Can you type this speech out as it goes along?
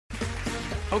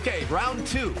Okay, round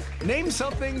two. Name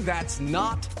something that's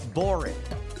not boring.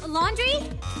 A laundry?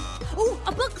 Ooh,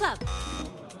 a book club.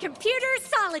 Computer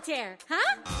solitaire,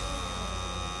 huh?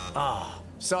 Ah,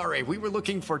 sorry, we were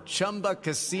looking for Chumba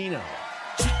Casino.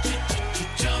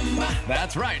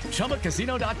 That's right,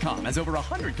 ChumbaCasino.com has over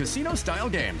 100 casino-style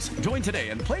games. Join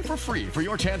today and play for free for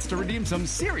your chance to redeem some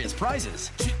serious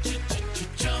prizes.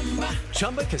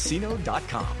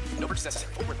 ChumbaCasino.com. No purchase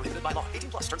necessary. Void where prohibited by law.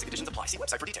 18 plus. Terms and conditions apply. See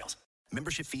website for details.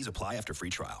 Membership fees apply after free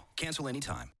trial. Cancel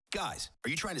anytime. Guys, are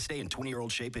you trying to stay in 20-year-old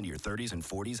shape into your 30s and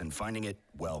 40s and finding it,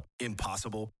 well,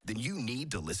 impossible? Then you need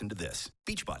to listen to this.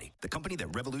 Beachbody, the company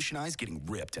that revolutionized getting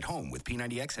ripped at home with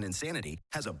P90X and Insanity,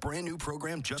 has a brand new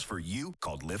program just for you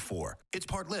called Lift 4. It's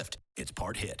part lift, it's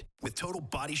part hit, with total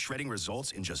body shredding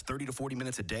results in just 30 to 40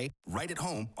 minutes a day, right at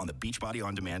home on the Beachbody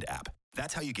On Demand app.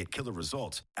 That's how you get killer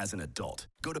results as an adult.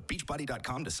 Go to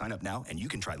beachbody.com to sign up now, and you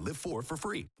can try Live 4 for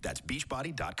free. That's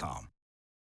beachbody.com.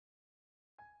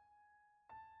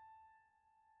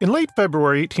 In late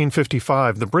February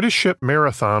 1855, the British ship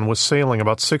Marathon was sailing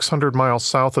about 600 miles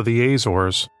south of the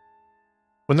Azores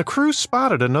when the crew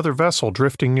spotted another vessel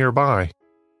drifting nearby.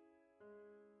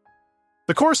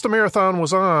 The course the Marathon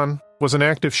was on was an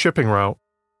active shipping route,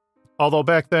 although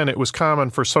back then it was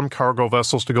common for some cargo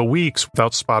vessels to go weeks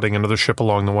without spotting another ship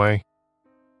along the way.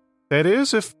 That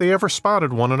is, if they ever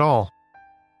spotted one at all.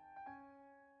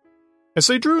 As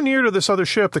they drew near to this other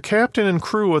ship, the captain and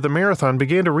crew of the Marathon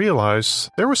began to realize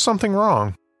there was something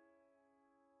wrong.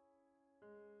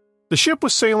 The ship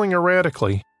was sailing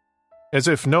erratically, as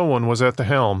if no one was at the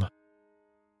helm.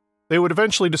 They would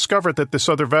eventually discover that this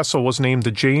other vessel was named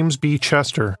the James B.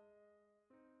 Chester.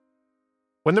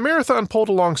 When the Marathon pulled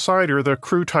alongside her, the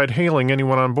crew tried hailing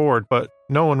anyone on board, but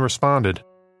no one responded.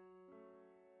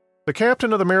 The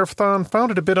captain of the Marathon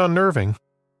found it a bit unnerving,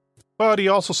 but he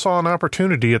also saw an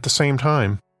opportunity at the same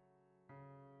time.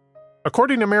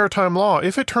 According to maritime law,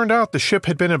 if it turned out the ship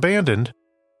had been abandoned,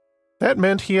 that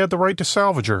meant he had the right to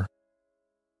salvage her.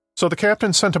 So the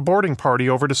captain sent a boarding party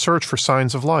over to search for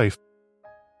signs of life.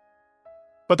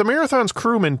 But the Marathon's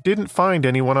crewmen didn't find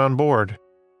anyone on board,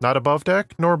 not above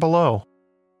deck nor below.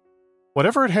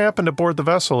 Whatever had happened aboard the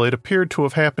vessel, it appeared to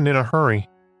have happened in a hurry.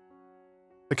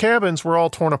 The cabins were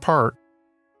all torn apart.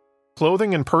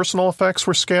 Clothing and personal effects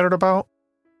were scattered about.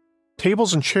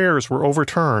 Tables and chairs were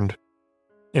overturned,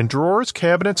 and drawers,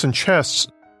 cabinets, and chests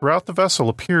throughout the vessel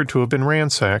appeared to have been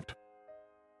ransacked.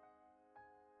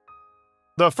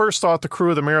 The first thought the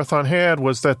crew of the Marathon had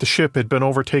was that the ship had been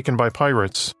overtaken by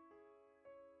pirates.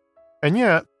 And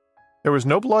yet, there was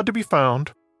no blood to be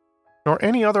found, nor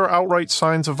any other outright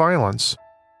signs of violence.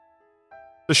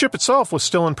 The ship itself was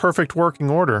still in perfect working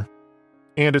order,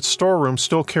 and its storeroom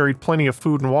still carried plenty of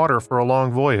food and water for a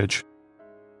long voyage.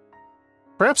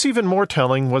 Perhaps even more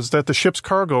telling was that the ship's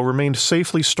cargo remained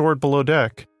safely stored below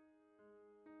deck.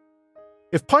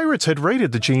 If pirates had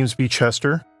raided the James B.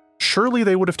 Chester, surely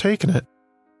they would have taken it.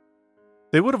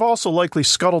 They would have also likely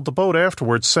scuttled the boat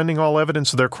afterwards, sending all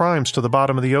evidence of their crimes to the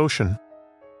bottom of the ocean.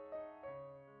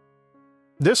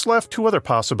 This left two other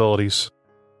possibilities: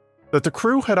 that the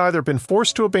crew had either been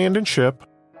forced to abandon ship,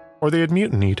 or they had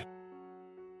mutinied.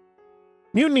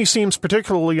 Mutiny seems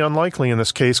particularly unlikely in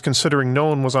this case, considering no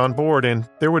one was on board and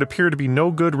there would appear to be no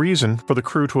good reason for the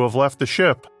crew to have left the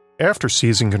ship after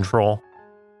seizing control.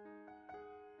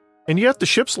 And yet the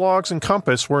ship's logs and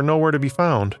compass were nowhere to be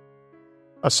found,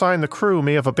 a sign the crew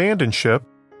may have abandoned ship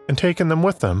and taken them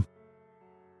with them.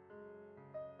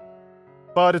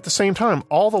 But at the same time,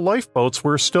 all the lifeboats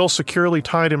were still securely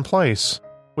tied in place,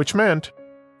 which meant,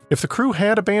 if the crew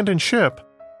had abandoned ship,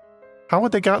 how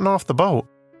had they gotten off the boat?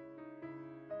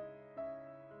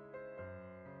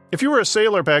 If you were a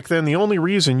sailor back then, the only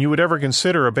reason you would ever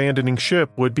consider abandoning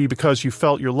ship would be because you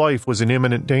felt your life was in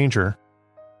imminent danger.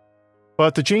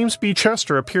 But the James B.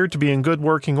 Chester appeared to be in good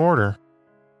working order.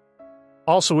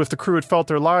 Also, if the crew had felt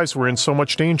their lives were in so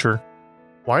much danger,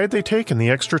 why had they taken the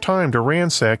extra time to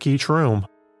ransack each room?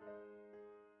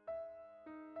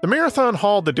 The Marathon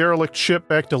hauled the derelict ship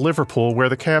back to Liverpool, where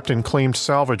the captain claimed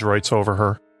salvage rights over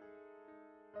her.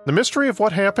 The mystery of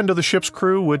what happened to the ship's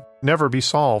crew would never be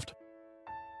solved.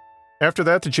 After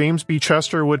that, the James B.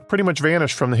 Chester would pretty much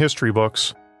vanish from the history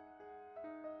books.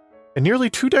 And nearly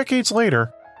 2 decades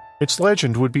later, its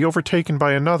legend would be overtaken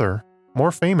by another,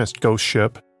 more famous ghost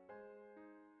ship.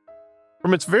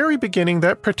 From its very beginning,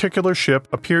 that particular ship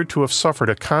appeared to have suffered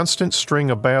a constant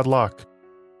string of bad luck.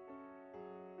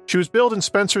 She was built in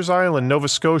Spencer's Island, Nova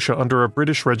Scotia, under a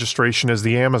British registration as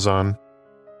the Amazon.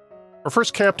 Her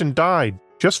first captain died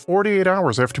just 48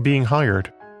 hours after being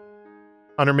hired.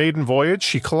 On her maiden voyage,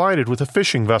 she collided with a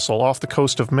fishing vessel off the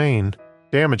coast of Maine,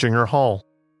 damaging her hull.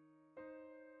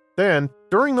 Then,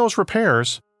 during those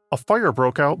repairs, a fire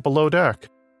broke out below deck.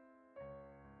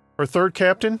 Her third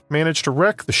captain managed to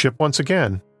wreck the ship once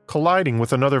again, colliding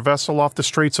with another vessel off the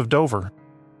Straits of Dover.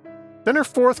 Then her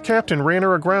fourth captain ran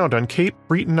her aground on Cape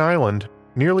Breton Island,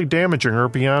 nearly damaging her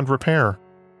beyond repair.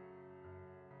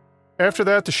 After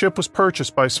that, the ship was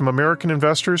purchased by some American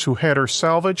investors who had her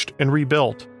salvaged and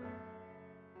rebuilt.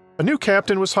 A new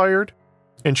captain was hired,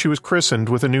 and she was christened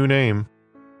with a new name.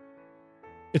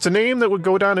 It's a name that would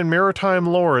go down in maritime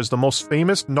lore as the most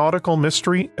famous nautical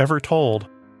mystery ever told.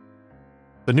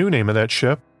 The new name of that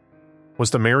ship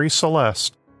was the Mary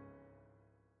Celeste.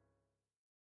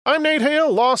 I'm Nate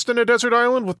Hale, lost in a desert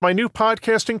island with my new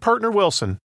podcasting partner,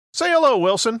 Wilson. Say hello,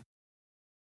 Wilson.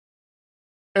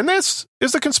 And this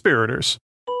is The Conspirators.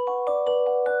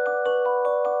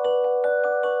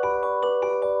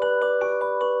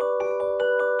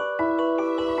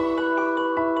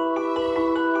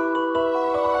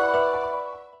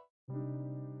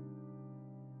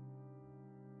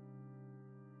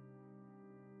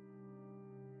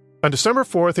 On December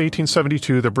 4th,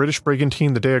 1872, the British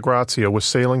brigantine the Dea Grazia was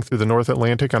sailing through the North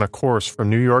Atlantic on a course from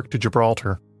New York to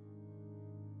Gibraltar.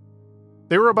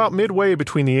 They were about midway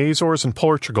between the Azores and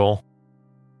Portugal.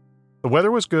 The weather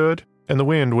was good, and the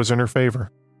wind was in her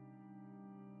favor.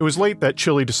 It was late that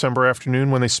chilly December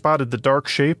afternoon when they spotted the dark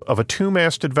shape of a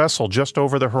two-masted vessel just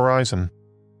over the horizon.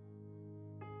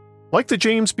 Like the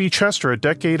James B. Chester a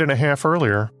decade and a half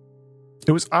earlier,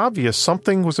 it was obvious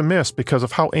something was amiss because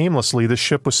of how aimlessly the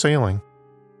ship was sailing.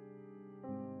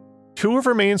 Two of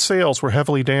her main sails were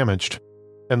heavily damaged,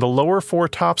 and the lower fore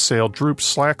topsail drooped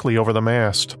slackly over the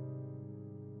mast.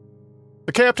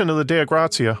 The captain of the Dea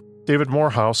Grazia, David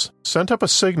Morehouse, sent up a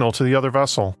signal to the other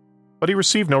vessel, but he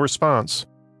received no response.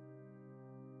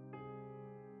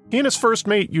 He and his first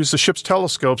mate used the ship's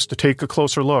telescopes to take a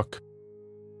closer look.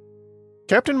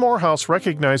 Captain Morehouse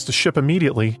recognized the ship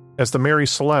immediately as the Mary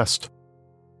Celeste.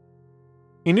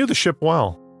 He knew the ship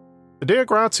well. The Dea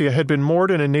Grazia had been moored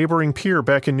in a neighboring pier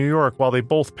back in New York while they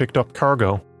both picked up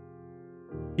cargo.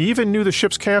 He even knew the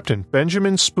ship's captain,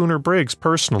 Benjamin Spooner Briggs,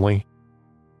 personally.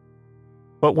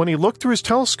 But when he looked through his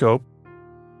telescope,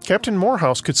 Captain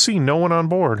Morehouse could see no one on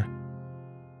board.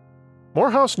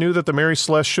 Morehouse knew that the Mary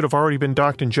Celeste should have already been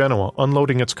docked in Genoa,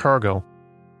 unloading its cargo,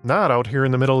 not out here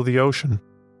in the middle of the ocean.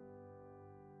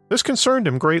 This concerned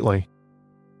him greatly.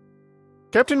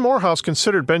 Captain Morehouse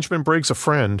considered Benjamin Briggs a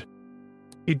friend.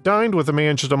 He'd dined with the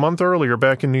man just a month earlier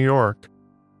back in New York.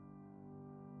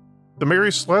 The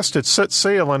Mary Celeste had set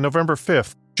sail on November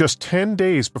 5th, just 10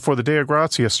 days before the Dea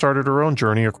Grazia started her own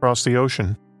journey across the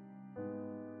ocean.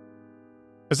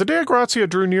 As the Dea Grazia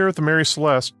drew near the Mary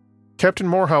Celeste, Captain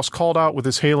Morehouse called out with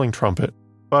his hailing trumpet,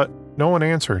 but no one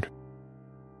answered.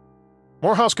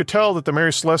 Morehouse could tell that the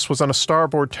Mary Celeste was on a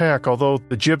starboard tack, although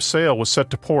the jib sail was set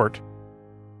to port.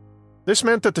 This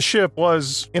meant that the ship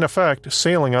was, in effect,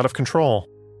 sailing out of control.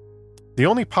 The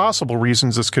only possible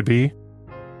reasons this could be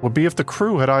would be if the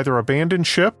crew had either abandoned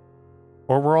ship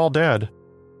or were all dead.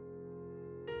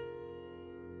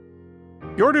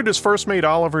 He ordered his first mate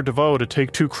Oliver DeVoe to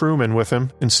take 2 crewmen with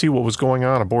him and see what was going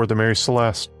on aboard the Mary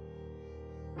Celeste.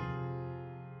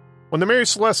 When the Mary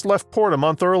Celeste left port a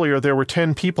month earlier, there were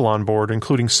 10 people on board,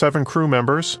 including 7 crew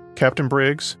members, Captain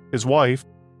Briggs, his wife,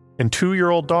 and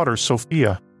 2-year-old daughter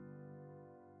Sophia.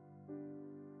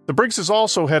 The Briggses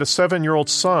also had a 7-year-old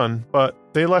son, but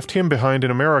they left him behind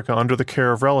in America under the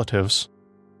care of relatives.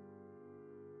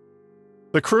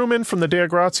 The crewmen from the Dea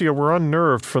Grazia were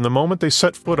unnerved from the moment they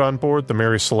set foot on board the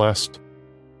Mary Celeste.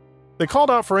 They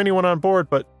called out for anyone on board,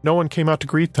 but no one came out to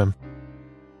greet them.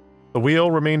 The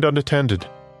wheel remained unattended,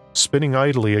 spinning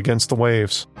idly against the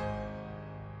waves.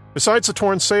 Besides the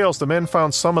torn sails, the men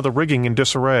found some of the rigging in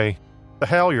disarray. The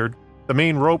halyard, the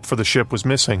main rope for the ship, was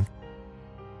missing.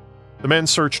 The men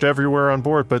searched everywhere on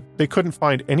board, but they couldn't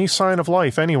find any sign of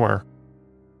life anywhere.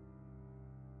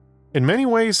 In many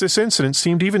ways, this incident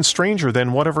seemed even stranger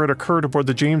than whatever had occurred aboard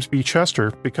the James B.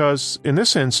 Chester, because in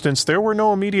this instance there were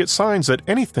no immediate signs that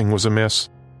anything was amiss.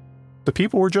 The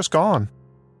people were just gone.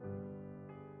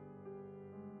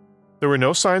 There were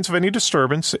no signs of any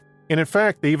disturbance, and in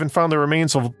fact they even found the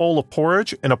remains of a bowl of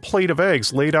porridge and a plate of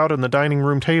eggs laid out on the dining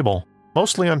room table,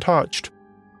 mostly untouched.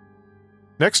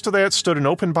 Next to that stood an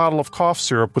open bottle of cough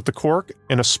syrup with the cork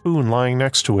and a spoon lying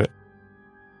next to it.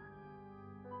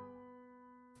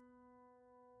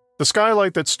 The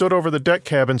skylight that stood over the deck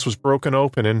cabins was broken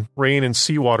open, and rain and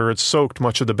seawater had soaked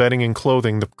much of the bedding and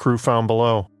clothing the crew found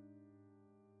below.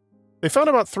 They found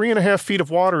about 3.5 feet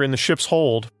of water in the ship's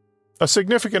hold, a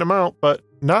significant amount, but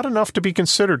not enough to be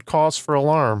considered cause for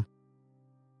alarm.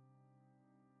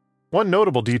 One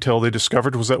notable detail they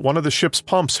discovered was that one of the ship's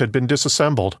pumps had been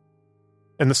disassembled,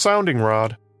 and the sounding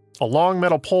rod, a long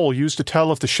metal pole used to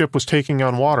tell if the ship was taking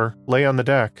on water, lay on the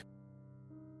deck.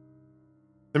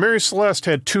 The Mary Celeste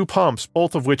had 2 pumps,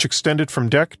 both of which extended from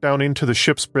deck down into the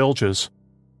ship's bilges.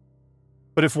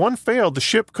 But if one failed, the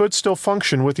ship could still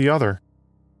function with the other.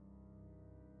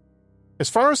 As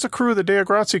far as the crew of the Dea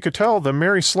Grazie could tell, the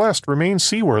Mary Celeste remained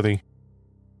seaworthy.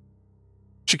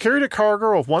 She carried a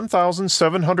cargo of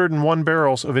 1,701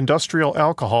 barrels of industrial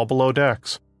alcohol below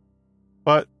decks,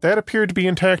 but that appeared to be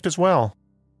intact as well.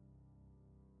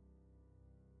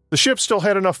 The ship still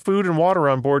had enough food and water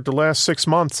on board to last 6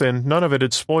 months, and none of it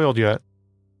had spoiled yet.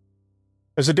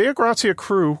 As the Dea Grazie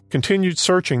crew continued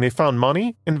searching, they found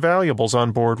money and valuables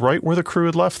on board right where the crew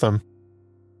had left them.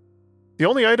 The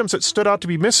only items that stood out to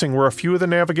be missing were a few of the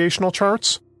navigational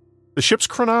charts, the ship's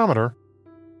chronometer,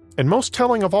 and most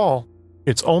telling of all,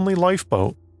 its only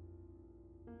lifeboat.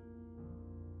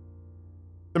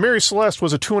 The Mary Celeste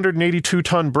was a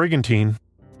 282-ton brigantine.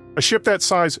 A ship that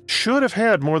size should have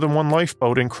had more than one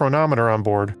lifeboat and chronometer on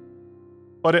board.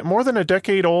 But at more than a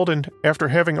decade old and after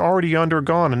having already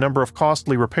undergone a number of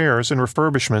costly repairs and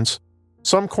refurbishments,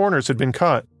 some corners had been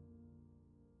cut.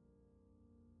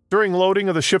 During loading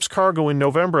of the ship's cargo in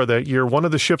November of that year, one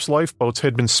of the ship's lifeboats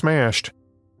had been smashed.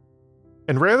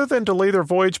 And rather than delay their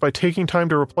voyage by taking time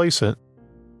to replace it,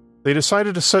 they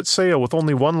decided to set sail with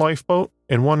only one lifeboat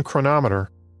and one chronometer.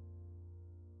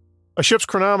 A ship's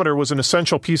chronometer was an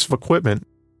essential piece of equipment.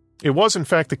 It was, in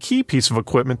fact, the key piece of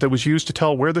equipment that was used to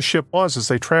tell where the ship was as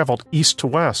they traveled east to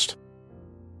west.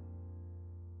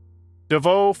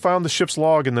 DeVoe found the ship's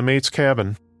log in the mate's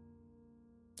cabin.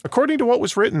 According to what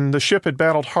was written, the ship had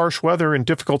battled harsh weather and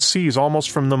difficult seas almost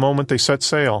from the moment they set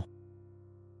sail.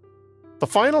 The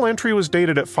final entry was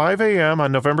dated at 5 a.m.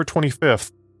 on November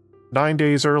 25th, 9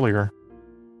 days earlier.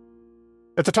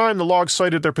 At the time, the log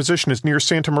cited their position as near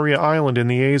Santa Maria Island in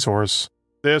the Azores.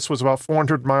 This was about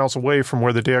 400 miles away from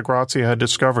where the Dea Grazie had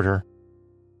discovered her.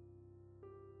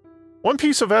 One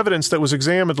piece of evidence that was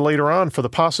examined later on for the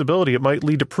possibility it might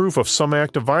lead to proof of some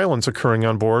act of violence occurring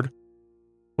on board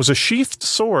was a sheathed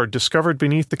sword discovered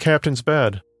beneath the captain's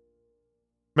bed.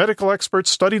 Medical experts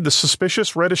studied the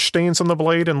suspicious reddish stains on the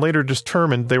blade and later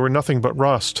determined they were nothing but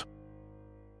rust.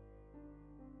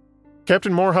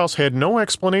 Captain Morehouse had no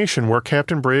explanation where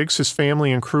Captain Briggs, his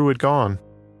family, and crew had gone.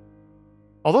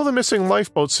 Although the missing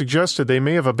lifeboat suggested they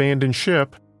may have abandoned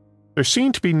ship, there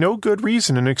seemed to be no good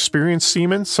reason an experienced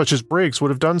seaman such as Briggs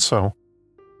would have done so.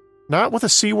 Not with a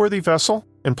seaworthy vessel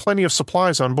and plenty of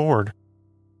supplies on board.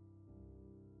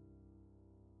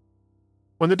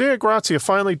 When the Dea Grazie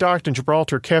finally docked in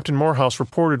Gibraltar, Captain Morehouse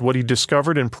reported what he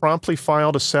discovered and promptly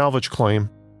filed a salvage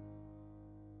claim.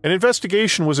 An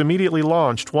investigation was immediately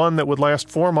launched, one that would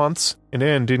last 4 months and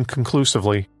end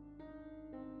inconclusively.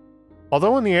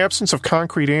 Although in the absence of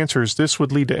concrete answers, this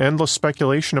would lead to endless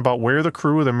speculation about where the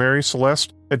crew of the Mary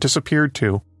Celeste had disappeared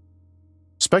to.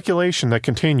 Speculation that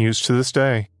continues to this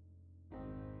day.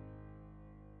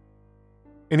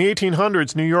 In the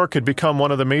 1800s, New York had become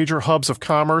one of the major hubs of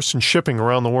commerce and shipping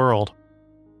around the world.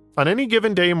 On any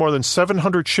given day, more than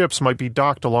 700 ships might be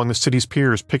docked along the city's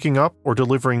piers, picking up or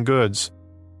delivering goods.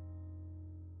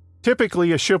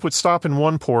 Typically, a ship would stop in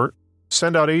one port,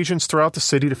 send out agents throughout the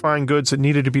city to find goods that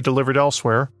needed to be delivered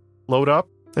elsewhere, load up,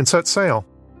 and set sail.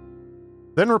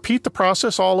 Then repeat the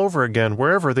process all over again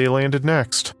wherever they landed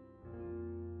next.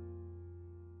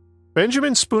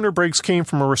 Benjamin Spooner Briggs came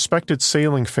from a respected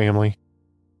sailing family.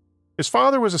 His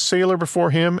father was a sailor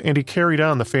before him, and he carried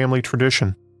on the family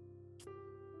tradition.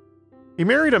 He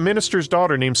married a minister's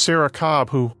daughter named Sarah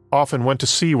Cobb, who often went to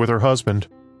sea with her husband.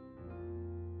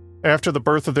 After the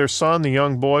birth of their son, the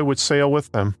young boy would sail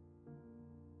with them.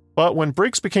 But when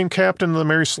Briggs became captain of the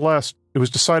Mary Celeste, it was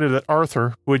decided that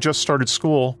Arthur, who had just started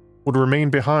school, would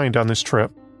remain behind on this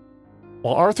trip,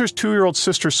 while Arthur's 2-year-old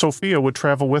sister Sophia would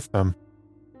travel with them.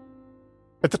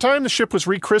 At the time the ship was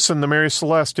rechristened the Mary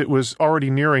Celeste, it was already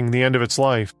nearing the end of its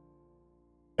life.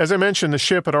 As I mentioned, the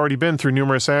ship had already been through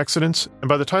numerous accidents, and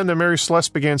by the time the Mary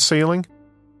Celeste began sailing,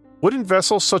 wooden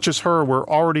vessels such as her were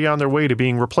already on their way to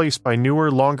being replaced by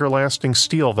newer, longer-lasting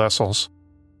steel vessels.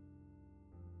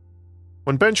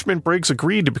 When Benjamin Briggs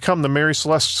agreed to become the Mary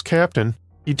Celeste's captain,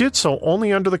 he did so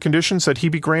only under the conditions that he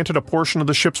be granted a portion of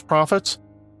the ship's profits,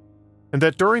 and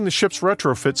that during the ship's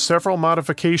retrofit several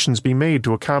modifications be made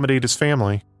to accommodate his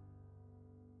family.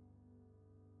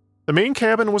 The main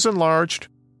cabin was enlarged,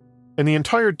 and the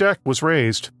entire deck was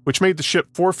raised, which made the ship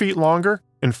 4 feet longer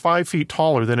and 5 feet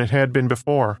taller than it had been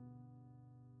before.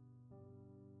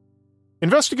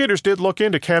 Investigators did look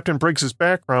into Captain Briggs's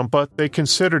background, but they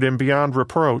considered him beyond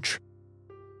reproach.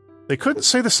 They couldn't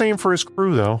say the same for his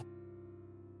crew, though.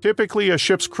 Typically, a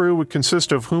ship's crew would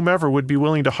consist of whomever would be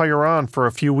willing to hire on for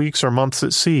a few weeks or months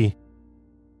at sea.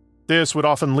 This would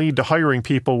often lead to hiring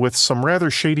people with some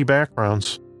rather shady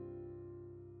backgrounds.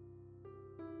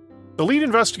 The lead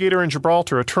investigator in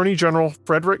Gibraltar, Attorney General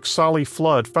Frederick Solly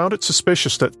Flood, found it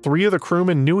suspicious that 3 of the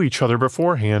crewmen knew each other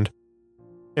beforehand,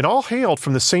 and all hailed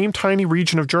from the same tiny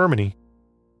region of Germany.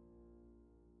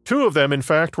 2 of them, in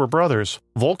fact, were brothers,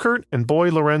 Volkert and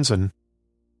Boy Lorenzen.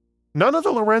 None of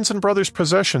the Lorenzen brothers'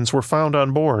 possessions were found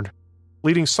on board,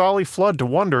 leading Solly Flood to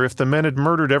wonder if the men had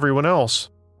murdered everyone else.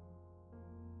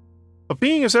 But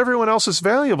being as everyone else's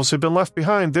valuables had been left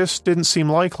behind, this didn't seem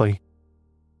likely.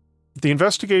 The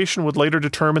investigation would later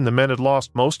determine the men had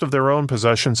lost most of their own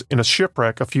possessions in a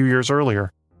shipwreck a few years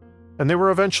earlier, and they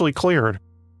were eventually cleared.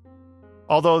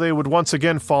 Although they would once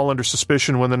again fall under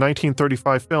suspicion when the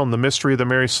 1935 film The Mystery of the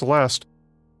Mary Celeste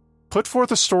put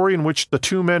forth a story in which the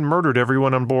 2 men murdered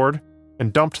everyone on board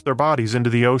and dumped their bodies into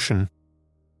the ocean.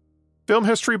 Film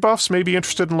history buffs may be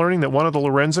interested in learning that one of the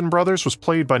Lorenzen brothers was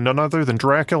played by none other than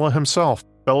Dracula himself,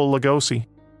 Bela Lugosi.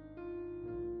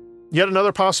 Yet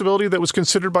another possibility that was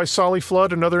considered by Solly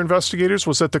Flood and other investigators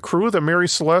was that the crew of the Mary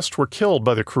Celeste were killed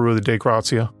by the crew of the De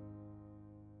Grazia.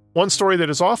 One story that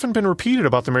has often been repeated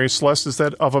about the Mary Celeste is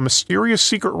that of a mysterious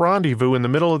secret rendezvous in the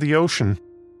middle of the ocean.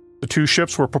 The 2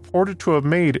 ships were purported to have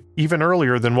made even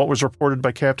earlier than what was reported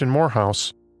by Captain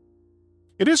Morehouse.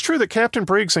 It is true that Captain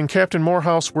Briggs and Captain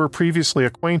Morehouse were previously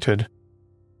acquainted.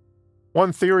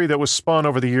 One theory that was spun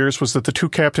over the years was that the 2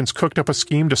 captains cooked up a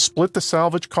scheme to split the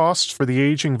salvage costs for the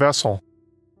aging vessel.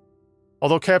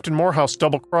 Although Captain Morehouse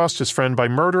double-crossed his friend by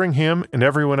murdering him and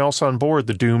everyone else on board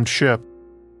the doomed ship.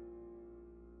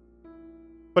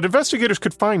 But investigators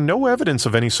could find no evidence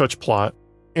of any such plot,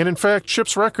 and in fact,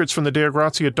 ship's records from the De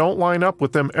Grazia don't line up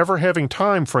with them ever having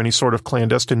time for any sort of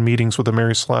clandestine meetings with the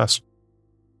Mary Celeste.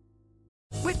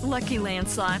 With Lucky Land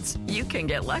Slots, you can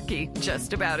get lucky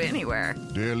just about anywhere.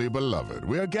 Dearly beloved,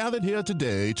 we are gathered here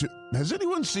today to... Has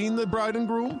anyone seen the bride and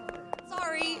groom?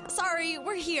 Sorry,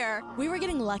 we're here. We were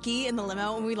getting lucky in the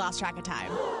limo and we lost track of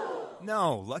time.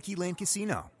 No, Lucky Land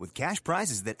Casino, with cash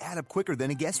prizes that add up quicker than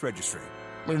a guest registry.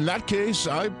 In that case,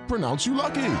 I pronounce you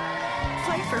lucky.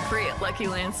 Play for free at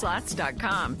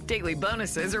LuckyLandSlots.com. Daily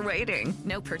bonuses are waiting.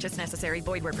 No purchase necessary.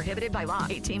 Void where prohibited by law.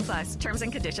 18+. Terms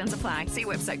and conditions apply. See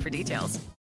website for details.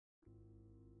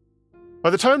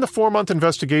 By the time the 4-month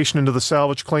investigation into the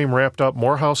salvage claim wrapped up,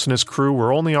 Morehouse and his crew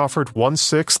were only offered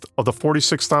 1/6 of the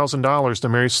 $46,000 the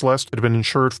Mary Celeste had been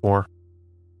insured for.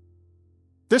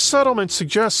 This settlement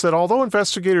suggests that although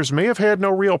investigators may have had no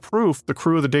real proof the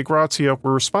crew of the De Grazia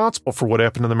were responsible for what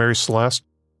happened to the Mary Celeste,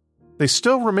 they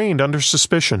still remained under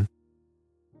suspicion.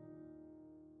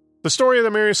 The story of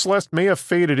the Mary Celeste may have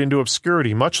faded into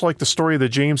obscurity, much like the story of the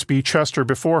James B. Chester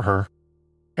before her,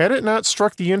 had it not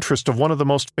struck the interest of one of the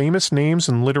most famous names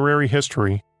in literary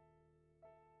history.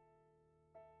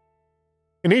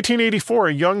 In 1884,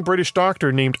 a young British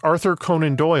doctor named Arthur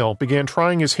Conan Doyle began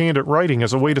trying his hand at writing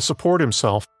as a way to support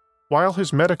himself, while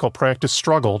his medical practice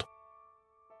struggled.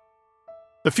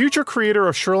 The future creator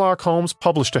of Sherlock Holmes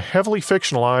published a heavily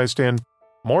fictionalized and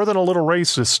more than a little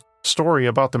racist story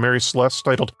about the Mary Celeste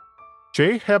titled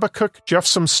J. Habakkuk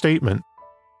Jeffsom's Statement.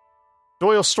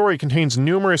 Doyle's story contains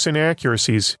numerous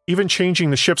inaccuracies, even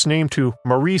changing the ship's name to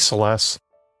Marie Celeste.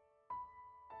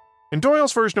 In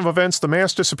Doyle's version of events, the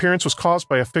mass disappearance was caused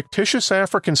by a fictitious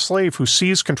African slave who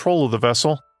seized control of the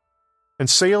vessel and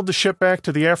sailed the ship back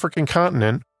to the African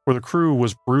continent, where the crew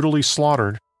was brutally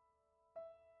slaughtered.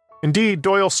 Indeed,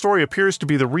 Doyle's story appears to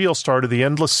be the real start of the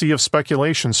endless sea of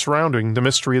speculation surrounding the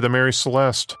mystery of the Mary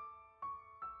Celeste.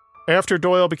 After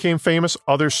Doyle became famous,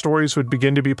 other stories would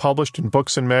begin to be published in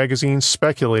books and magazines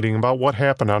speculating about what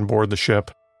happened on board the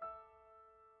ship.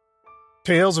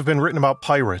 Tales have been written about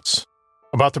pirates,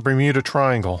 about the Bermuda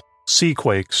Triangle,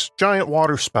 seaquakes, giant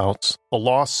waterspouts, the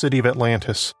lost city of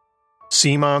Atlantis,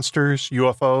 sea monsters,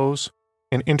 UFOs,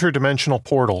 and interdimensional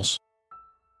portals.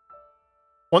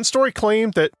 One story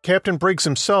claimed that Captain Briggs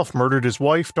himself murdered his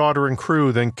wife, daughter, and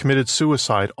crew, then committed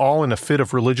suicide, all in a fit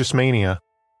of religious mania.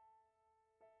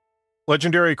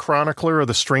 Legendary chronicler of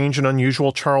the strange and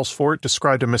unusual Charles Fort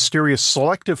described a mysterious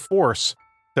selective force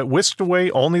that whisked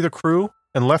away only the crew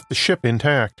and left the ship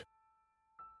intact.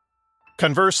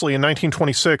 Conversely, in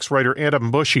 1926, writer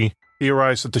Adam Bushy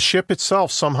theorized that the ship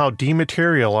itself somehow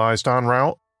dematerialized en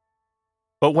route,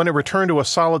 but when it returned to a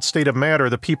solid state of matter,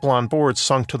 the people on board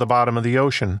sunk to the bottom of the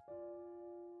ocean.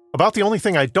 About the only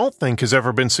thing I don't think has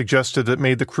ever been suggested that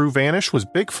made the crew vanish was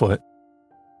Bigfoot.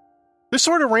 This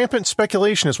sort of rampant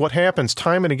speculation is what happens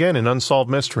time and again in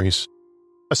unsolved mysteries,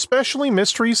 especially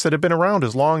mysteries that have been around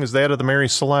as long as that of the Mary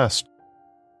Celeste.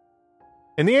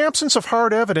 In the absence of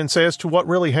hard evidence as to what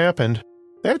really happened,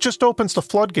 that just opens the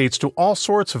floodgates to all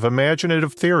sorts of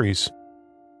imaginative theories,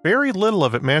 very little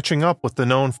of it matching up with the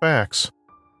known facts.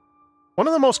 One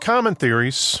of the most common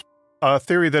theories, a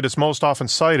theory that is most often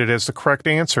cited as the correct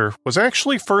answer, was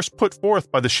actually first put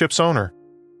forth by the ship's owner,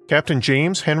 Captain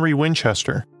James Henry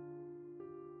Winchester.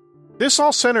 This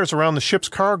all centers around the ship's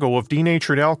cargo of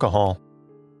denatured alcohol.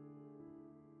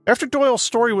 After Doyle's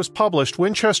story was published,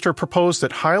 Winchester proposed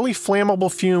that highly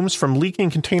flammable fumes from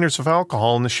leaking containers of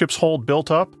alcohol in the ship's hold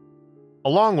built up,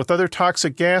 along with other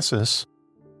toxic gases,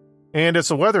 and as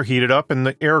the weather heated up and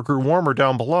the air grew warmer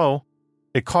down below,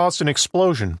 it caused an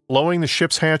explosion, blowing the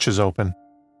ship's hatches open.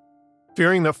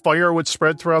 Fearing that fire would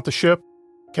spread throughout the ship,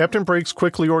 Captain Briggs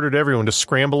quickly ordered everyone to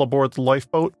scramble aboard the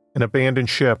lifeboat and abandon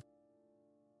ship.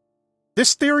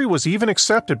 This theory was even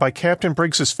accepted by Captain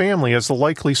Briggs's family as the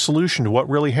likely solution to what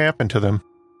really happened to them.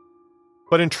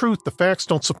 But in truth, the facts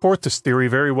don't support this theory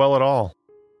very well at all.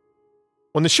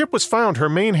 When the ship was found, her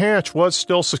main hatch was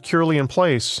still securely in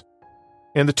place,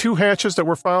 and the two hatches that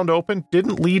were found open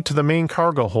didn't lead to the main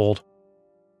cargo hold.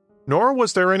 Nor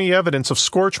was there any evidence of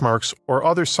scorch marks or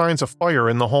other signs of fire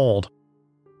in the hold.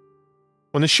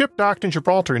 When the ship docked in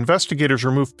Gibraltar, investigators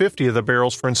removed 50 of the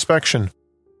barrels for inspection,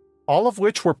 all of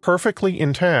which were perfectly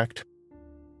intact.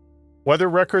 Weather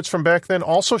records from back then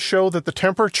also show that the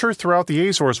temperature throughout the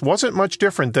Azores wasn't much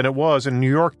different than it was in New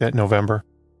York that November.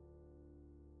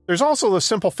 There's also the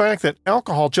simple fact that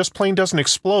alcohol just plain doesn't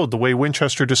explode the way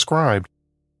Winchester described.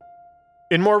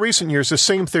 In more recent years, this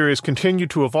same theory has continued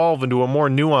to evolve into a more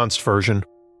nuanced version,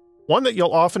 one that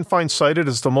you'll often find cited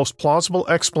as the most plausible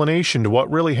explanation to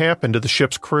what really happened to the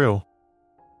ship's crew.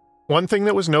 One thing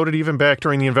that was noted even back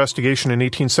during the investigation in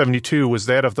 1872 was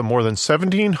that of the more than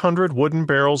 1,700 wooden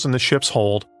barrels in the ship's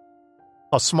hold,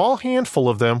 a small handful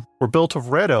of them were built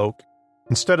of red oak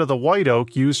instead of the white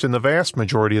oak used in the vast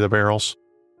majority of the barrels.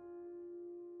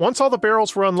 Once all the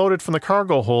barrels were unloaded from the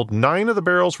cargo hold, 9 of the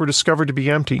barrels were discovered to be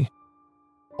empty.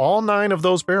 All 9 of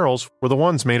those barrels were the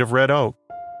ones made of red oak.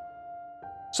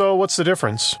 So what's the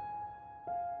difference?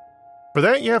 For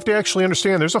that, you have to actually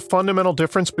understand there's a fundamental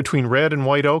difference between red and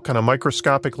white oak on a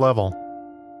microscopic level.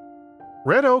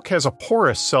 Red oak has a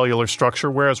porous cellular structure,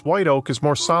 whereas white oak is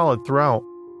more solid throughout.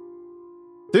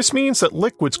 This means that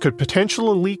liquids could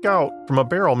potentially leak out from a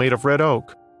barrel made of red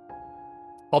oak.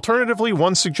 Alternatively,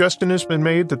 one suggestion has been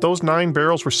made that those 9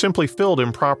 barrels were simply filled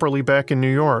improperly back in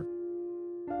New York.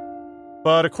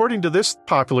 But according to this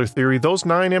popular theory, those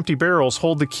 9 empty barrels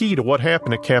hold the key to what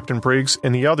happened to Captain Briggs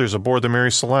and the others aboard the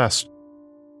Mary Celeste.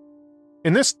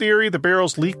 In this theory, the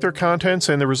barrels leaked their contents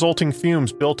and the resulting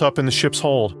fumes built up in the ship's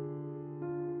hold.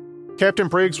 Captain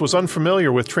Briggs was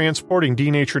unfamiliar with transporting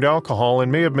denatured alcohol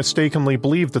and may have mistakenly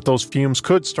believed that those fumes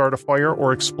could start a fire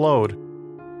or explode.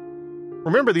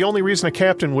 Remember, the only reason a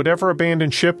captain would ever abandon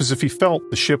ship is if he felt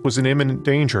the ship was in imminent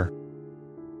danger.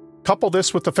 Couple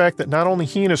this with the fact that not only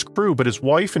he and his crew, but his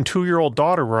wife and 2-year-old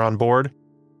daughter were on board,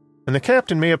 and the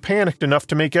captain may have panicked enough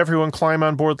to make everyone climb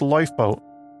on board the lifeboat.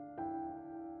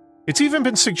 It's even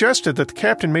been suggested that the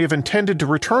captain may have intended to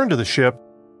return to the ship,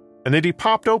 and that he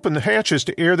popped open the hatches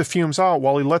to air the fumes out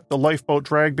while he let the lifeboat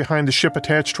drag behind the ship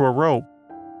attached to a rope.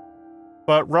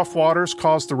 But rough waters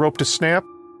caused the rope to snap,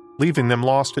 leaving them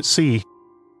lost at sea.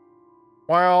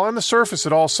 While on the surface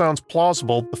it all sounds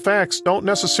plausible, the facts don't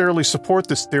necessarily support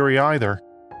this theory either.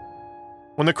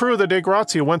 When the crew of the De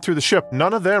Grazia went through the ship,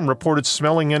 none of them reported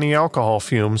smelling any alcohol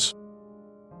fumes.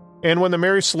 And when the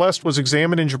Mary Celeste was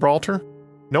examined in Gibraltar,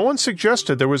 no one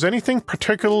suggested there was anything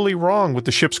particularly wrong with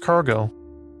the ship's cargo.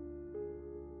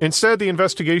 Instead, the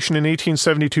investigation in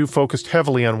 1872 focused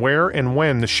heavily on where and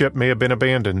when the ship may have been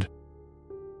abandoned.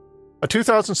 A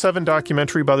 2007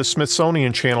 documentary by the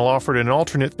Smithsonian Channel offered an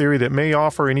alternate theory that may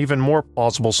offer an even more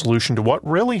plausible solution to what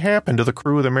really happened to the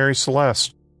crew of the Mary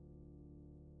Celeste.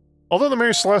 Although the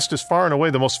Mary Celeste is far and away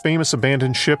the most famous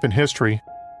abandoned ship in history,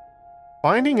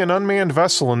 finding an unmanned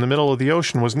vessel in the middle of the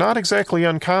ocean was not exactly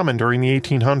uncommon during the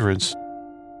 1800s.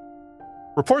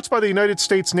 Reports by the United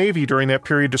States Navy during that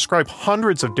period describe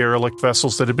hundreds of derelict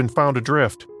vessels that had been found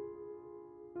adrift.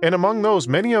 And among those,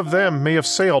 many of them may have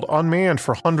sailed unmanned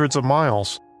for hundreds of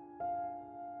miles.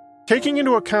 Taking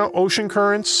into account ocean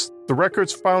currents, the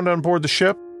records found on board the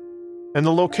ship, and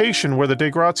the location where the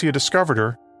De Grazia discovered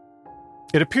her,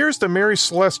 it appears the Mary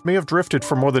Celeste may have drifted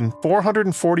for more than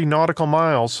 440 nautical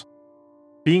miles,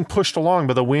 being pushed along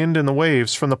by the wind and the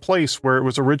waves from the place where it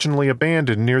was originally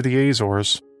abandoned near the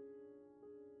Azores.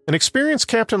 An experienced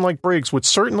captain like Briggs would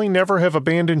certainly never have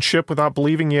abandoned ship without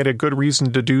believing he had a good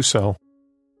reason to do so.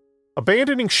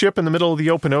 Abandoning ship in the middle of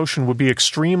the open ocean would be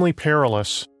extremely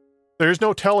perilous, There's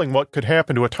no telling what could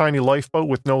happen to a tiny lifeboat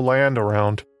with no land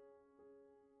around.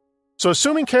 So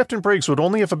assuming Captain Briggs would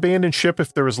only have abandoned ship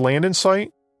if there was land in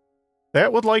sight,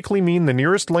 that would likely mean the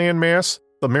nearest landmass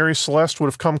the Mary Celeste would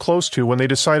have come close to when they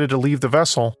decided to leave the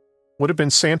vessel would have been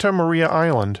Santa Maria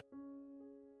Island.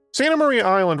 Santa Maria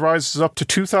Island rises up to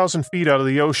 2,000 feet out of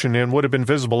the ocean and would have been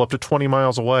visible up to 20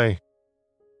 miles away.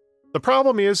 The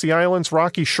problem is the island's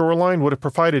rocky shoreline would have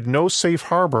provided no safe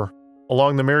harbor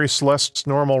along the Mary Celeste's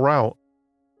normal route.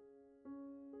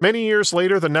 Many years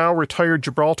later, the now retired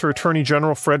Gibraltar Attorney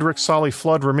General Frederick Solly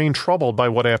Flood remained troubled by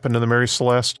what happened to the Mary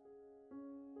Celeste.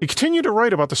 He continued to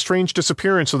write about the strange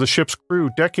disappearance of the ship's crew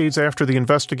decades after the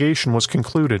investigation was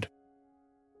concluded.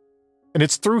 And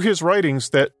it's through his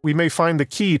writings that we may find the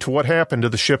key to what happened to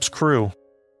the ship's crew.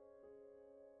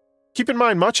 Keep in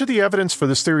mind, much of the evidence for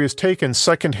this theory is taken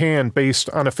secondhand based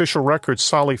on official records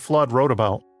Solly Flood wrote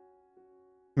about.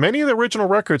 Many of the original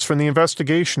records from the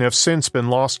investigation have since been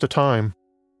lost to time.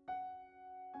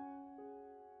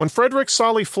 When Frederick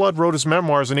Solly Flood wrote his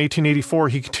memoirs in 1884,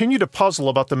 he continued to puzzle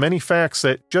about the many facts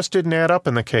that just didn't add up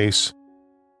in the case.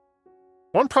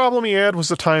 One problem he had was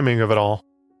the timing of it all.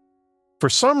 For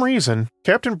some reason,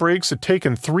 Captain Briggs had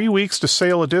taken 3 weeks to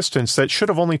sail a distance that should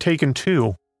have only taken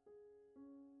 2.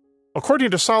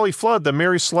 According to Solly Flood, the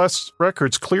Mary Celeste's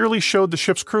records clearly showed the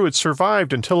ship's crew had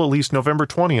survived until at least November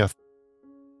 20th.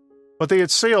 But they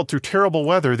had sailed through terrible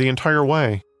weather the entire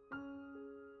way.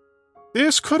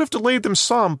 This could have delayed them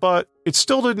some, but it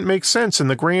still didn't make sense in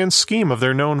the grand scheme of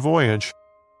their known voyage.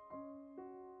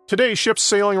 Today, ships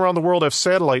sailing around the world have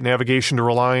satellite navigation to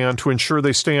rely on to ensure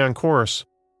they stay on course.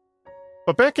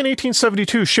 But back in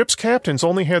 1872, ships' captains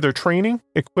only had their training,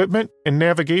 equipment, and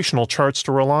navigational charts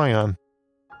to rely on.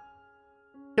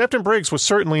 Captain Briggs was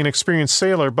certainly an experienced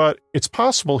sailor, but it's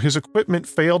possible his equipment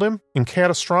failed him in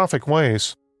catastrophic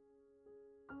ways.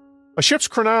 A ship's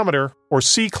chronometer, or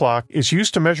sea clock, is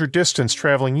used to measure distance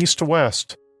traveling east to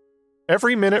west,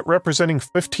 every minute representing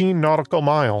 15 nautical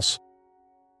miles.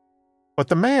 But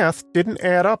the math didn't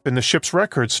add up in the ship's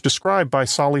records described by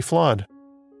Solly Flood.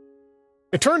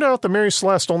 It turned out the Mary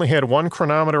Celeste only had one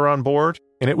chronometer on board,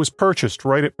 and it was purchased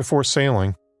right before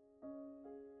sailing.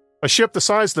 A ship the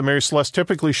size of the Mary Celeste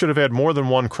typically should have had more than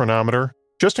one chronometer,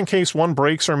 just in case one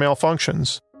breaks or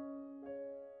malfunctions.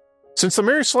 Since the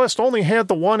Mary Celeste only had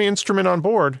the one instrument on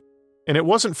board, and it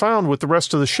wasn't found with the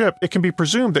rest of the ship, it can be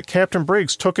presumed that Captain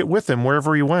Briggs took it with him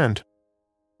wherever he went.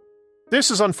 This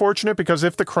is unfortunate because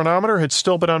if the chronometer had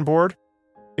still been on board,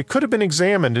 it could have been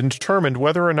examined and determined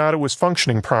whether or not it was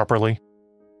functioning properly.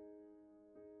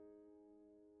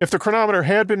 If the chronometer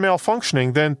had been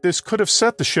malfunctioning, then this could have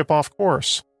set the ship off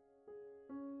course.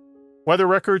 Weather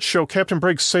records show Captain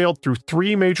Briggs sailed through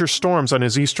 3 major storms on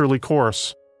his easterly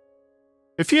course.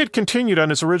 If he had continued on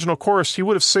his original course, he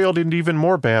would have sailed into even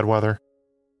more bad weather.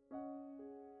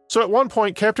 So at one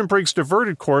point, Captain Briggs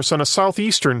diverted course on a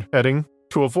southeastern heading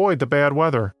to avoid the bad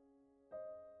weather.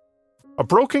 A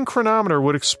broken chronometer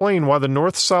would explain why the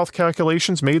north-south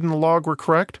calculations made in the log were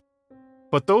correct,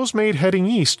 but those made heading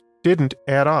east didn't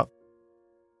add up.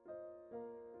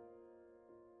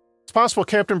 It's possible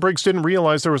Captain Briggs didn't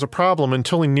realize there was a problem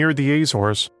until he neared the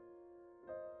Azores.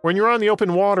 When you're on the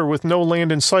open water with no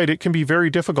land in sight, it can be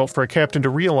very difficult for a captain to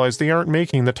realize they aren't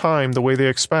making the time the way they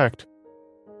expect.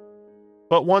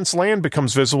 But once land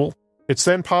becomes visible, it's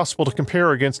then possible to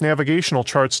compare against navigational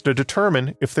charts to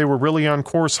determine if they were really on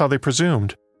course how they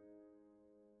presumed.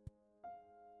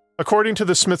 According to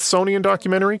the Smithsonian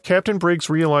documentary, Captain Briggs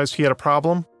realized he had a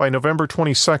problem by November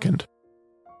 22nd,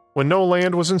 when no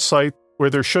land was in sight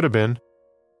where there should have been.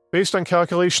 Based on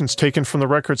calculations taken from the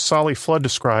records Solly Flood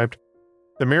described,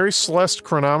 the Mary Celeste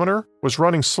chronometer was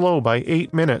running slow by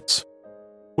 8 minutes,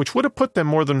 which would have put them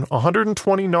more than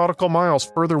 120 nautical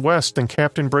miles further west than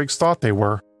Captain Briggs thought they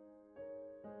were.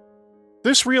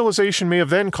 This realization may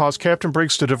have then caused Captain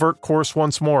Briggs to divert course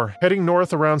once more, heading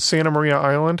north around Santa Maria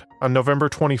Island on November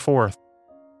 24th.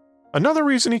 Another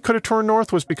reason he could have turned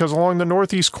north was because along the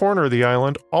northeast corner of the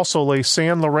island also lay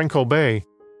San Lorenzo Bay,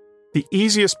 the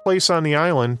easiest place on the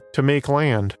island to make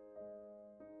land.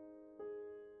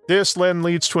 This then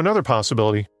leads to another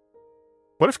possibility.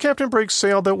 What if Captain Briggs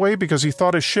sailed that way because he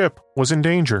thought his ship was in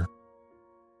danger?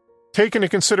 Take into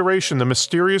consideration the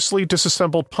mysteriously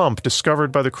disassembled pump discovered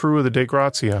by the crew of the De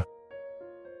Grazia.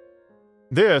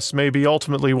 This may be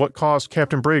ultimately what caused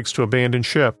Captain Briggs to abandon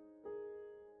ship.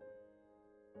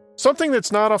 Something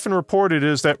that's not often reported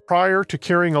is that prior to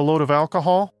carrying a load of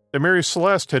alcohol, the Mary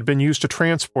Celeste had been used to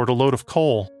transport a load of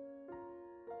coal.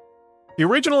 The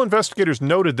original investigators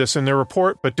noted this in their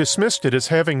report but dismissed it as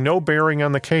having no bearing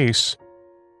on the case.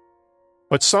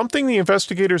 But something the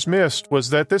investigators missed was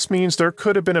that this means there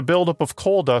could have been a buildup of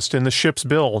coal dust in the ship's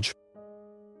bilge.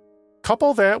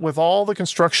 Couple that with all the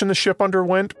construction the ship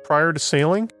underwent prior to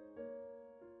sailing,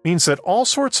 means that all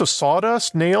sorts of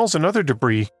sawdust, nails, and other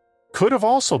debris could have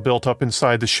also built up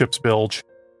inside the ship's bilge.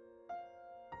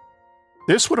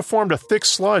 This would have formed a thick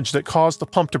sludge that caused the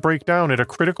pump to break down at a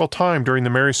critical time during the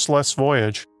Mary Celeste's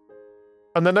voyage.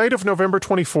 On the night of November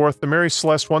 24th, the Mary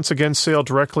Celeste once again sailed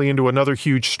directly into another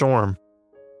huge storm.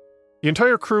 The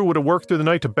entire crew would have worked through the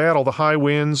night to battle the high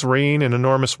winds, rain, and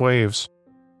enormous waves.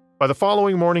 By the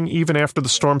following morning, even after the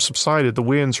storm subsided, the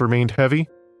winds remained heavy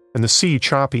and the sea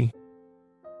choppy.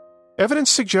 Evidence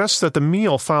suggests that the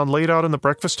meal found laid out on the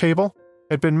breakfast table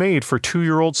had been made for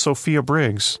 2-year-old Sophia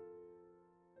Briggs.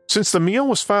 Since the meal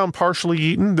was found partially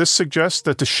eaten, this suggests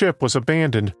that the ship was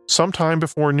abandoned sometime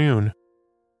before noon.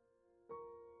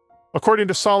 According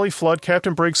to Solly Flood,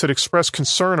 Captain Briggs had expressed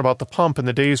concern about the pump in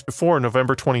the days before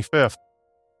November 25th.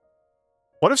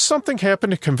 What if something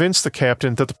happened to convince the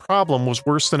captain that the problem was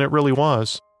worse than it really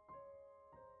was?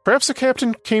 Perhaps the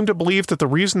captain came to believe that the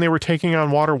reason they were taking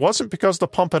on water wasn't because of the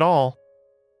pump at all,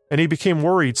 and he became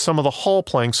worried some of the hull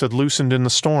planks had loosened in the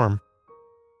storm.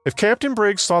 If Captain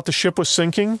Briggs thought the ship was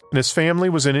sinking and his family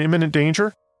was in imminent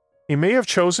danger, he may have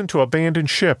chosen to abandon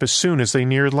ship as soon as they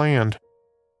neared land.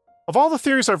 Of all the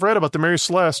theories I've read about the Mary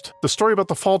Celeste, the story about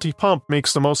the faulty pump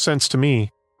makes the most sense to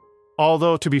me.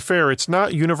 Although, to be fair, it's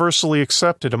not universally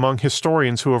accepted among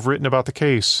historians who have written about the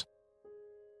case.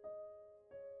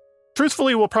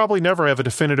 Truthfully, we'll probably never have a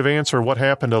definitive answer what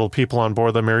happened to the people on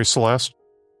board the Mary Celeste.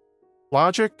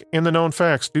 Logic and the known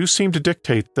facts do seem to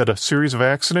dictate that a series of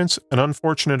accidents and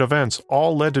unfortunate events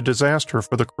all led to disaster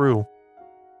for the crew.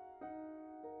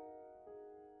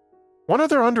 One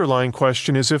other underlying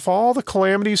question is if all the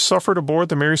calamities suffered aboard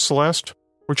the Mary Celeste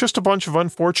were just a bunch of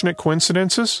unfortunate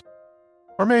coincidences,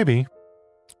 or maybe,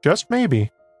 just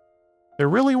maybe, there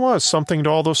really was something to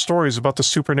all those stories about the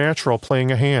supernatural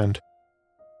playing a hand.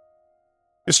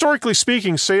 Historically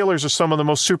speaking, sailors are some of the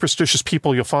most superstitious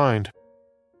people you'll find.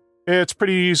 It's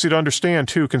pretty easy to understand,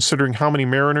 too, considering how many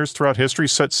mariners throughout history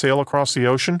set sail across the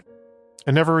ocean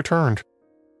and never returned.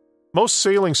 Most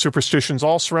sailing superstitions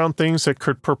all surround things that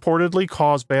could purportedly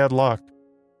cause bad luck.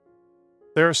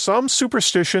 There are some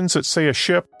superstitions that say a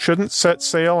ship shouldn't set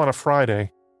sail on a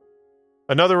Friday.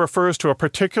 Another refers to a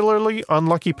particularly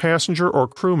unlucky passenger or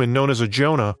crewman known as a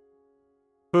Jonah,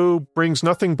 who brings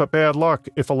nothing but bad luck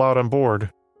if allowed on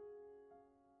board.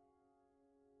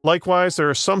 Likewise, there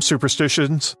are some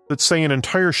superstitions that say an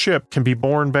entire ship can be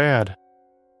born bad.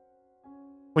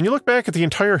 When you look back at the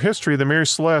entire history of the Mary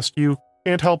Celeste, you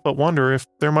can't help but wonder if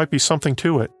there might be something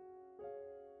to it.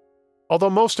 Although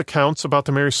most accounts about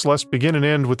the Mary Celeste begin and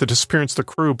end with the disappearance of the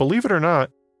crew, believe it or not,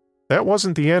 that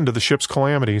wasn't the end of the ship's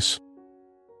calamities.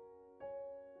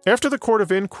 After the Court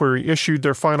of Inquiry issued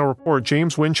their final report,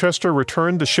 James Winchester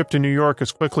returned the ship to New York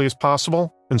as quickly as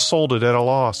possible and sold it at a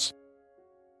loss.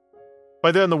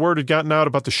 By then, the word had gotten out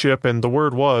about the ship, and the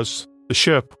word was, the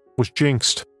ship was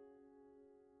jinxed.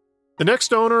 The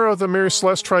next owner of the Mary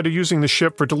Celeste tried using the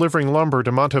ship for delivering lumber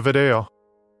to Montevideo.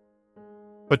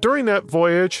 But during that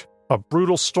voyage, a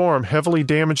brutal storm heavily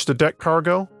damaged the deck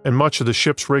cargo and much of the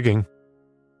ship's rigging.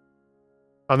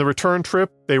 On the return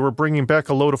trip, they were bringing back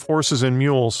a load of horses and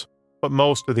mules, but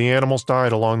most of the animals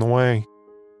died along the way.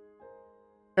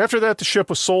 After that, the ship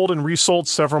was sold and resold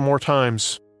several more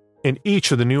times, and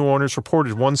each of the new owners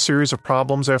reported one series of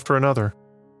problems after another.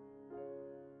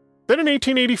 Then in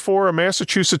 1884, a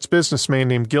Massachusetts businessman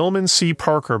named Gilman C.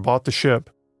 Parker bought the ship,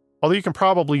 although you can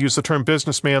probably use the term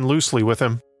businessman loosely with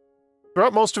him.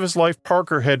 Throughout most of his life,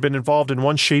 Parker had been involved in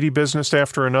one shady business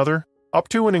after another, up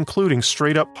to and including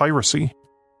straight-up piracy.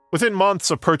 Within months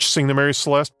of purchasing the Mary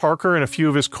Celeste, Parker and a few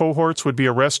of his cohorts would be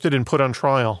arrested and put on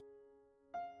trial.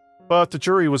 But the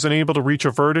jury was unable to reach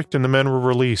a verdict and the men were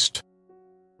released.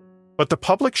 But the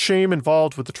public shame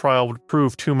involved with the trial would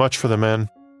prove too much for the men.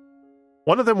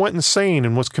 One of them went insane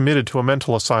and was committed to a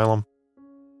mental asylum.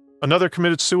 Another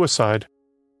committed suicide.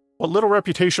 What little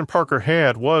reputation Parker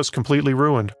had was completely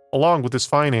ruined, along with his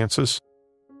finances.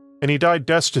 And he died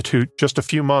destitute just a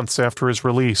few months after his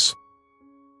release.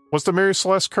 Was the Mary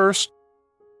Celeste cursed?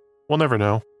 We'll never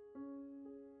know.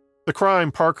 The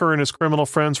crime Parker and his criminal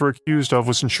friends were accused of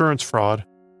was insurance fraud.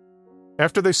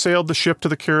 After they sailed the ship to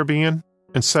the Caribbean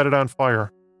and set it on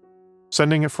fire,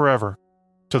 sending it forever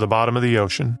to the bottom of the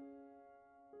ocean.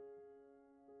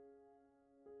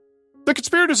 The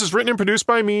Conspirators is written and produced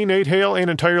by me, Nate Hale, an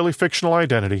entirely fictional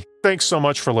identity. Thanks so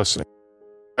much for listening.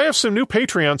 I have some new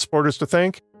Patreon supporters to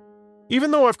thank.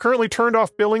 Even though I've currently turned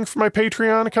off billing for my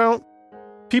Patreon account,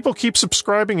 people keep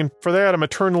subscribing, and for that I'm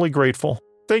eternally grateful.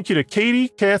 thank you to Katie,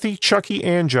 Kathy, Chucky,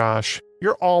 and Josh.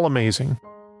 You're all amazing.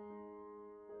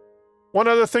 One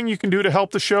other thing you can do to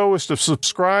help the show is to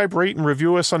subscribe, rate, and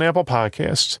review us on Apple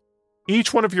Podcasts.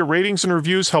 Each one of your ratings and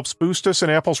reviews helps boost us in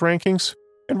Apple's rankings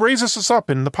and raises us up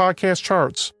in the podcast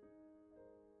charts.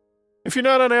 If you're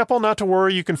not on Apple, not to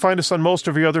worry, you can find us on most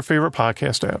of your other favorite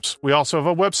podcast apps. We also have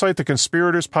a website,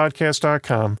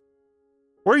 theconspiratorspodcast.com,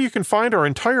 where you can find our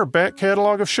entire back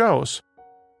catalog of shows.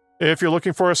 If you're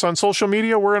looking for us on social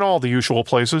media, we're in all the usual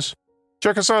places.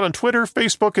 Check us out on Twitter,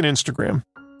 Facebook, and Instagram.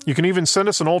 You can even send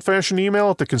us an old-fashioned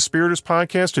email at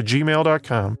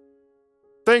theconspiratorspodcast@gmail.com.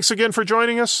 Thanks again for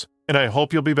joining us, and I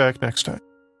hope you'll be back next time.